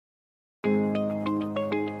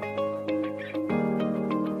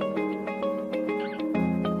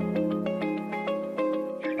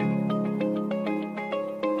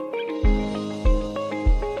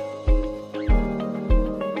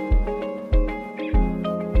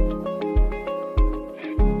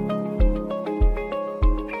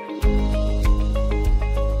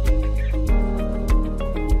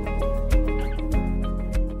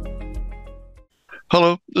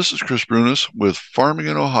Hello, this is Chris Bruynis with Farming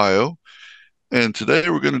in Ohio, and today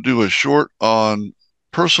we're going to do a short on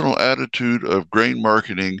personal attitude of grain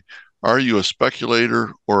marketing. Are you a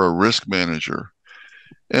speculator or a risk manager?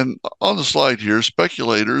 And on the slide here,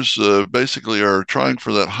 speculators basically are trying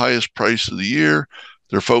for that highest price of the year.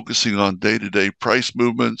 They're focusing on day-to-day price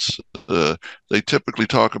movements. They typically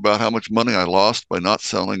talk about how much money I lost by not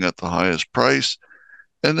selling at the highest price,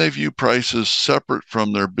 and they view prices separate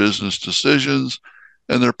from their business decisions,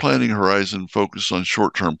 and their planning horizon focused on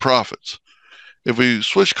short-term profits. If we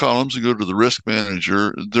switch columns and go to the risk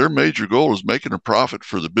manager, their major goal is making a profit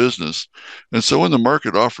for the business. And so when the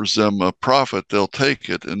market offers them a profit, they'll take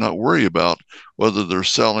it and not worry about whether they're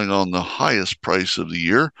selling on the highest price of the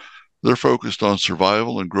year. They're focused on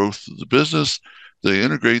survival and growth of the business. They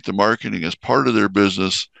integrate the marketing as part of their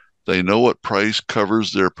business. They know what price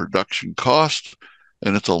covers their production cost,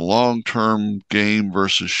 and it's a long-term game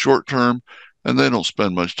versus short-term, and they don't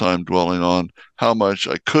spend much time dwelling on how much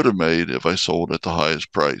I could have made if I sold at the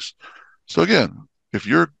highest price. So again, if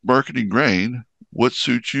you're marketing grain, what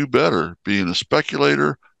suits you better, being a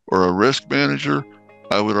speculator or a risk manager?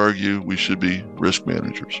 I would argue we should be risk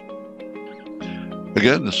managers.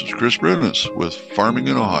 Again, this is Chris Bruynis with Farming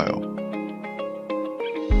in Ohio.